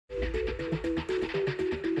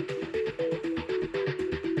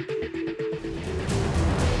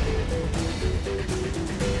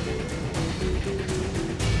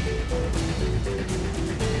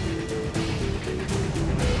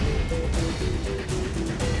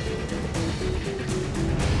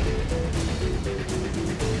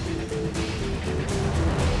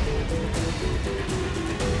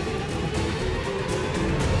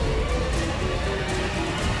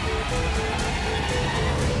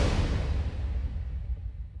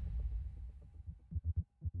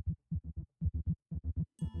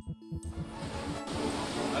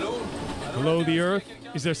Hello, the Earth.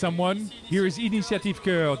 Is there someone? Here is Initiative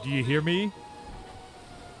Cœur. Do you hear me?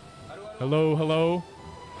 Hello, hello.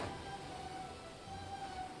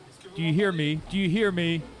 Do you hear me? Do you hear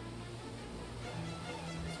me?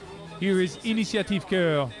 Here is Initiative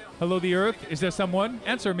Cœur. Hello, the Earth. Is there someone?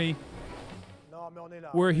 Answer me.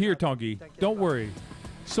 We're here, Tanguy. Don't worry.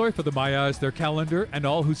 Sorry for the Mayas, their calendar, and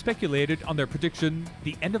all who speculated on their prediction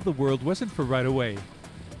the end of the world wasn't for right away.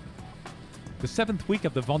 The 7th week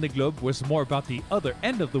of the Vendée Globe was more about the other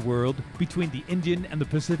end of the world, between the Indian and the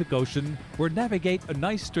Pacific Ocean, where navigate a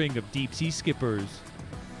nice string of deep-sea skippers.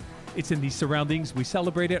 It's in these surroundings we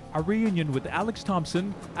celebrated our reunion with Alex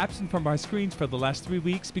Thompson, absent from our screens for the last 3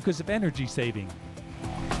 weeks because of energy saving.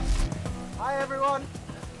 Hi everyone,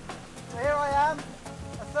 so here I am,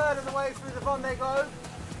 a third of the way through the Vendée Globe.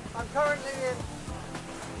 I'm currently in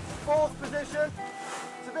 4th position.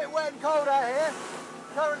 It's a bit wet and cold out here.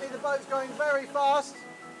 Currently the boat's going very fast,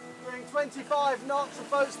 doing 25 knots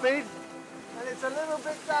of boat speed, and it's a little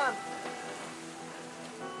bit damp.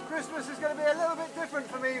 Christmas is going to be a little bit different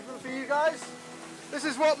for me than for you guys. This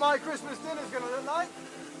is what my Christmas dinner is going to look like.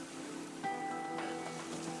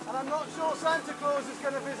 And I'm not sure Santa Claus is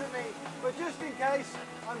going to visit me, but just in case,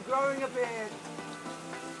 I'm growing a beard.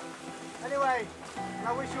 Anyway,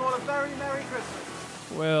 I wish you all a very Merry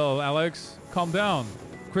Christmas. Well, Alex, calm down.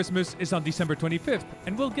 Christmas is on December 25th,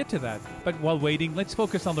 and we'll get to that. But while waiting, let's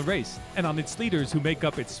focus on the race and on its leaders who make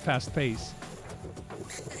up its fast pace.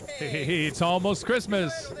 Hey, it's almost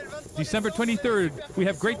Christmas. December 23rd, we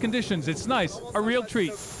have great conditions. It's nice, a real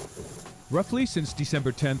treat. Roughly since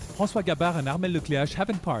December 10th, François Gabart and Armel Le Cleach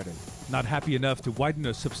haven't parted. Not happy enough to widen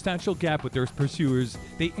a substantial gap with their pursuers,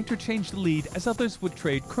 they interchange the lead as others would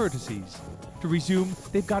trade courtesies. To resume,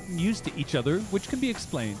 they've gotten used to each other, which can be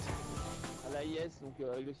explained.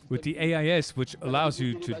 With the AIS, which allows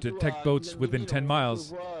you to detect boats within 10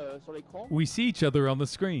 miles, we see each other on the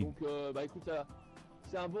screen.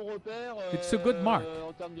 It's a good mark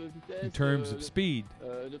in terms of speed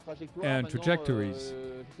and trajectories.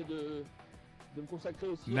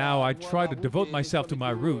 Now I try to devote myself to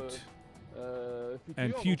my route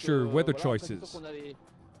and future weather choices.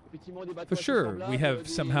 For sure, we have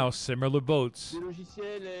somehow similar boats,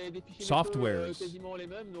 softwares,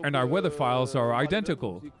 and our weather files are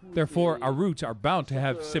identical. Therefore, our routes are bound to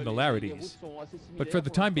have similarities. But for the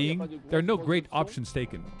time being, there are no great options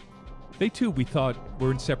taken. They too, we thought,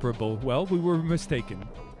 were inseparable. Well, we were mistaken.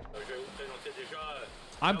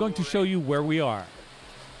 I'm going to show you where we are.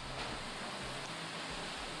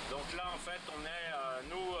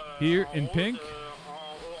 Here in pink,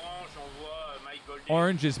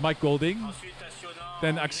 orange is Mike Golding,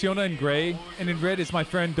 then Acciona in gray, and in red is my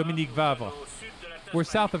friend Dominique Vavre. We're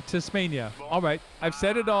south of Tasmania. All right, I've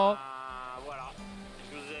said it all.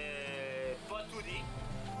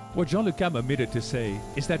 What Jean-Luc omitted to say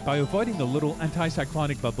is that by avoiding a little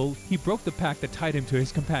anticyclonic bubble, he broke the pack that tied him to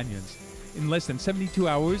his companions. In less than 72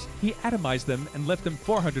 hours, he atomized them and left them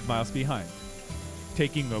 400 miles behind.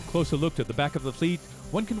 Taking a closer look to the back of the fleet,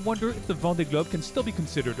 one can wonder if the Vendée Globe can still be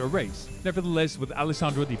considered a race. Nevertheless, with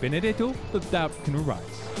Alessandro Di Benedetto, the doubt can arise.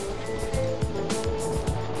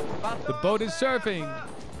 The boat is surfing!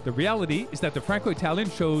 The reality is that the Franco-Italian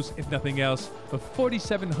shows, if nothing else, a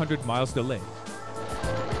 4,700 miles delay.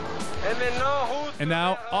 And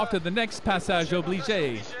now, off to the next passage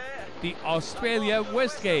obligé, the Australia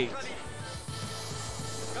Westgate.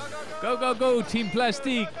 Go, go, go, Team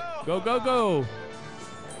Plastique! Go, go, go!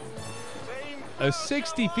 A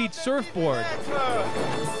 60 feet surfboard.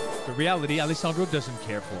 The reality Alessandro doesn't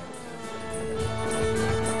care for.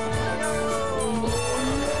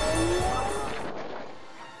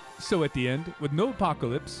 So at the end, with no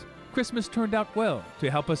apocalypse, Christmas turned out well to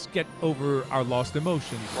help us get over our lost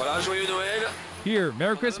emotions. Voilà, joyeux Noël. Here,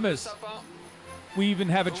 Merry Christmas. We even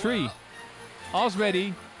have a tree. All's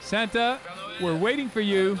ready. Santa, we're waiting for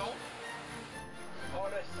you.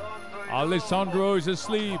 Alessandro is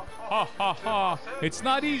asleep. Ha ha ha. It's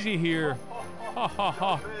not easy here. Ha ha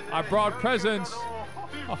ha. I brought presents.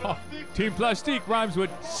 Ha ha. Team Plastique rhymes with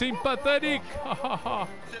sympathetic. Ha ha ha.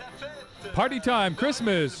 Party time,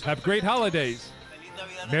 Christmas. Have great holidays.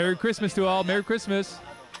 Merry Christmas to all. Merry Christmas.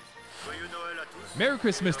 Merry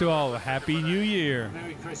Christmas to all. Happy New Year.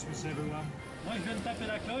 Merry Christmas, everyone.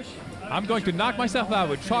 I'm going to knock myself out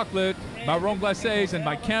with chocolate, marron glacés, and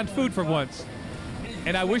my canned food for once.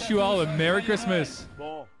 And I wish you all a Merry Christmas.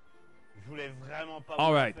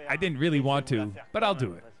 All right, I didn't really want to, but I'll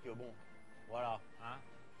do it.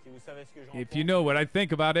 If you know what I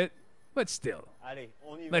think about it, but still,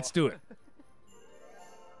 let's do it.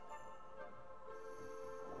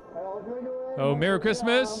 Oh, Merry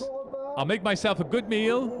Christmas. I'll make myself a good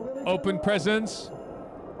meal. Open presents.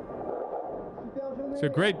 It's a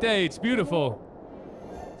great day. It's beautiful.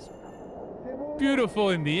 Beautiful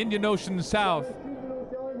in the Indian Ocean south.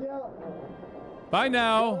 Bye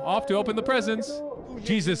now. Off to open the presents.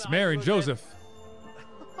 Jesus, Mary, and Joseph.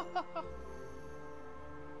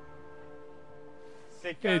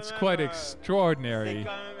 It's quite extraordinary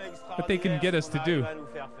what they can get us to do.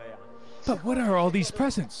 But what are all these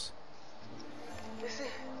presents?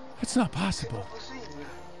 It's not possible.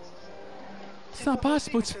 It's not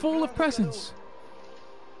possible. It's full of presents.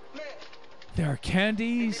 There are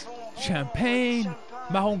candies, champagne,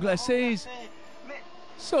 marron glacés.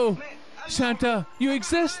 So, Santa, you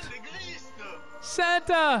exist?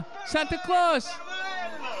 Santa! Santa Claus!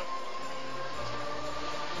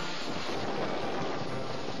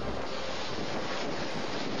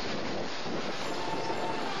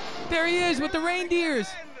 There he is with the reindeers.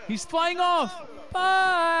 He's flying off.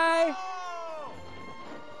 Bye!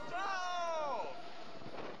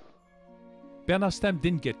 Bernard Stam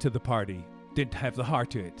didn't get to the party, didn't have the heart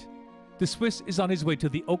to it. The Swiss is on his way to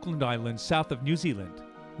the Auckland Islands south of New Zealand.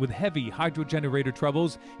 With heavy hydrogenerator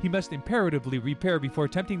troubles, he must imperatively repair before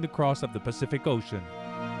attempting the cross of the Pacific Ocean.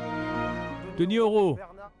 De Nioro.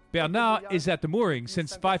 Bernard is at the mooring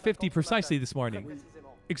since 5:50 precisely this morning.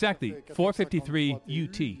 Exactly, 4:53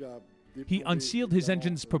 UT. He unsealed his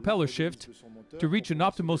engine's propeller shift to reach an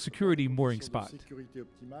optimal security mooring spot.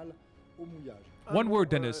 One word,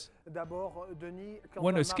 Dennis.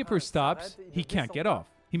 When a skipper stops, he can't get off.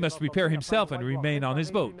 He must repair himself and remain on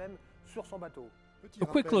his boat. A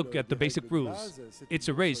quick look at the basic rules. It's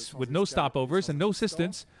a race with no stopovers and no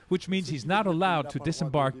assistance, which means he's not allowed to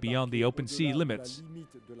disembark beyond the open sea limits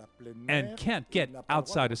and can't get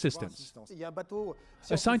outside assistance.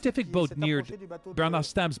 A scientific boat neared Bernard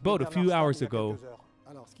Stam's boat a few hours ago.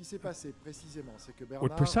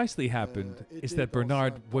 What precisely happened is that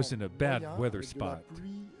Bernard was in a bad weather spot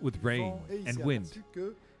with rain and wind,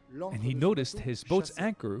 and he noticed his boat's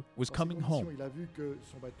anchor was coming home.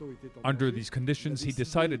 Under these conditions, he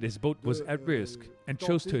decided his boat was at risk and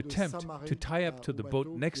chose to attempt to tie up to the boat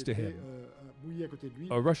next to him,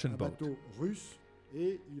 a Russian boat.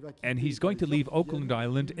 And he's going to leave Auckland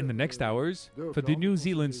Island in the next hours for the New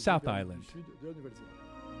Zealand South Island.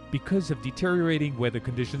 Because of deteriorating weather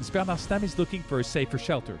conditions, Bernard Stam is looking for a safer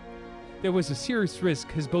shelter. There was a serious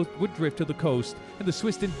risk his boat would drift to the coast, and the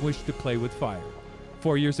Swiss didn't wish to play with fire.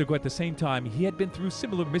 4 years ago at the same time, he had been through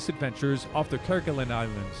similar misadventures off the Kerguelen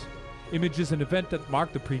Islands. Image is an event that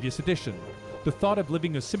marked the previous edition. The thought of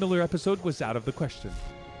living a similar episode was out of the question.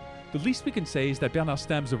 The least we can say is that Bernard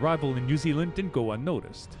Stam's arrival in New Zealand didn't go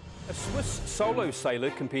unnoticed. A Swiss solo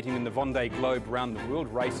sailor competing in the Vendée Globe round the world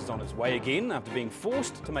race is on its way again after being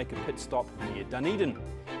forced to make a pit stop near Dunedin.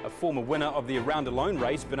 A former winner of the Around Alone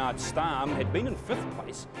race, Bernard Stam, had been in 5th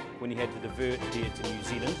place when he had to divert here to New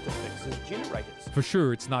Zealand to fix his generators. For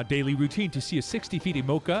sure, it's not daily routine to see a 60-feet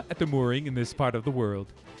IMOCA at the mooring in this part of the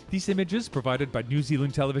world. These images, provided by New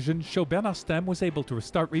Zealand television, show Bernard Stam was able to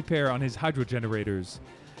start repair on his hydrogenerators.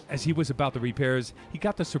 As he was about the repairs, he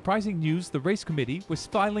got the surprising news the race committee was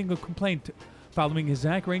filing a complaint following his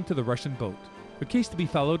anchoring to the Russian boat. A case to be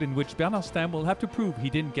followed in which Bernard Stam will have to prove he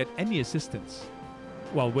didn't get any assistance.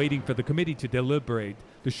 While waiting for the committee to deliberate,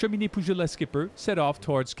 the Cheminée Poujolet skipper set off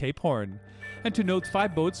towards Cape Horn. And to note,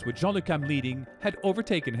 5 boats, with Jean Le Cam leading, had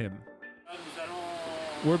overtaken him.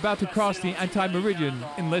 We're about to cross the anti-meridian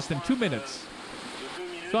in less than 2 minutes.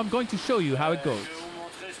 So I'm going to show you how it goes.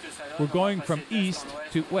 We're going from east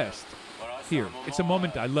to west. Here, it's a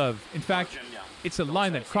moment I love. In fact, it's a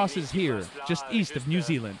line that crosses here, just east of New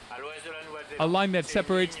Zealand. A line that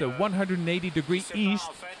separates the 180-degree east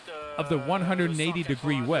of the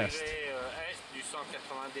 180-degree west.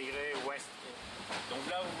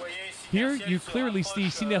 Here, you clearly see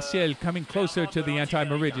Sinerciel coming closer to the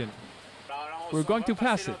anti-meridian. We're going to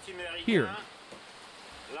pass it. Here.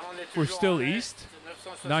 We're still east.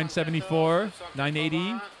 974, 980,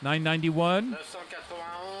 991,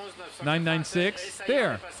 996.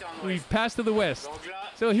 There. We've passed to the west.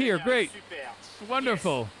 So here, great. It's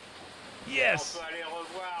wonderful. Yes.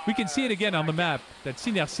 We can see it again on the map that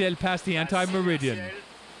Sinerciel passed the anti-meridian.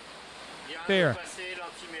 There.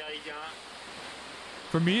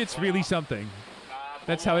 For me, it's really something.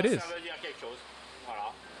 That's how it is.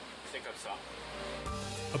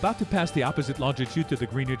 About to pass the opposite longitude to the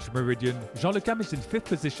Greenwich Meridian, Jean Le Cam is in 5th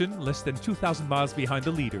position, less than 2,000 miles behind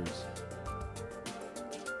the leaders.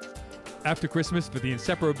 After Christmas for the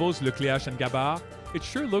inseparables Le Cleach and Gabart, it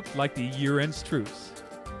sure looked like the year-end's truce.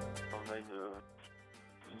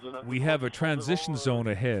 We have a transition zone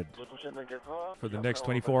ahead for the next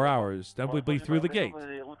 24 hours. Then we'll be through the gate.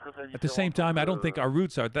 At the same time, I don't think our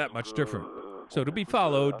routes are that much different. So to be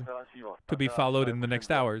followed in the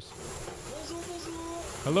next hours.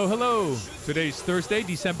 Hello, hello. Today's Thursday,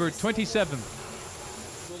 December 27th.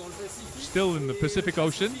 Still in the Pacific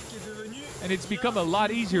Ocean, and it's become a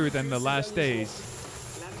lot easier than the last days.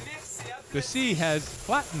 The sea has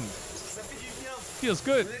flattened. Feels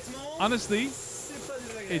good. Honestly,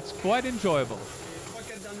 it's quite enjoyable.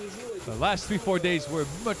 The last 3-4 days were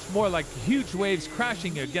much more like huge waves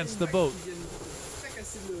crashing against the boat.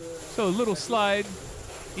 So a little slide,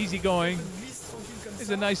 easy going,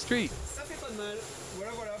 is a nice treat.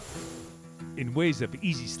 In ways of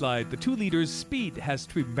easy slide, the 2 leaders' speed has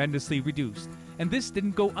tremendously reduced, and this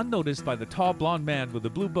didn't go unnoticed by the tall blonde man with the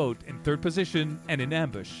blue boat in 3rd position and in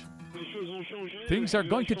ambush. Things are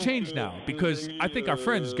going to change now, because I think our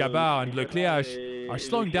friends Gabart and Le Cleach are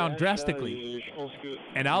slowing down drastically,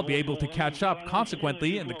 and I'll be able to catch up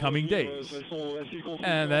consequently in the coming days.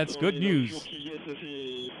 And that's good news.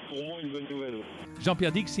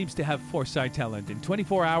 Jean-Pierre Dick seems to have foresight talent. In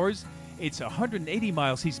 24 hours, it's 180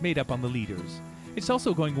 miles he's made up on the leaders. It's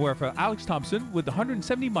also going well for Alex Thompson with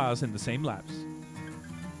 170 miles in the same laps.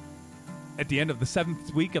 At the end of the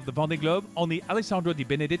 7th week of the Vendée Globe, only Alessandro Di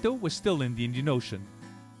Benedetto was still in the Indian Ocean.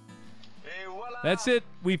 That's it,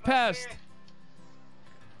 we've passed.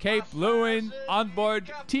 Cape Lewin on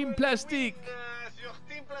board Team Plastique.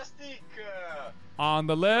 On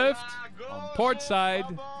the left, on port side,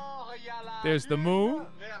 there's the moon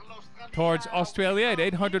towards Australia at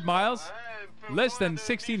 800 miles, less than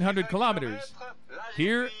 1,600 kilometers.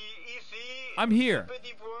 Here, I'm here.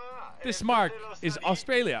 This mark is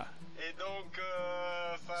Australia.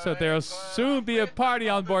 So there'll soon be a party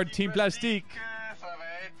on board Team Plastique.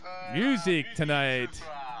 Music tonight.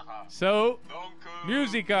 So,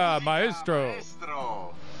 musica, maestro.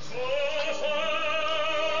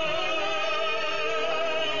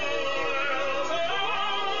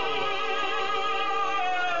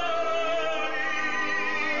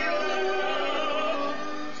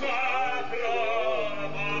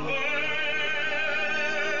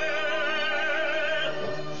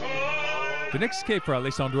 The next cape for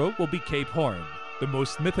Alessandro will be Cape Horn, the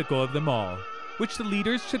most mythical of them all, which the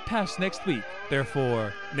leaders should pass next week,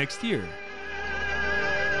 therefore next year.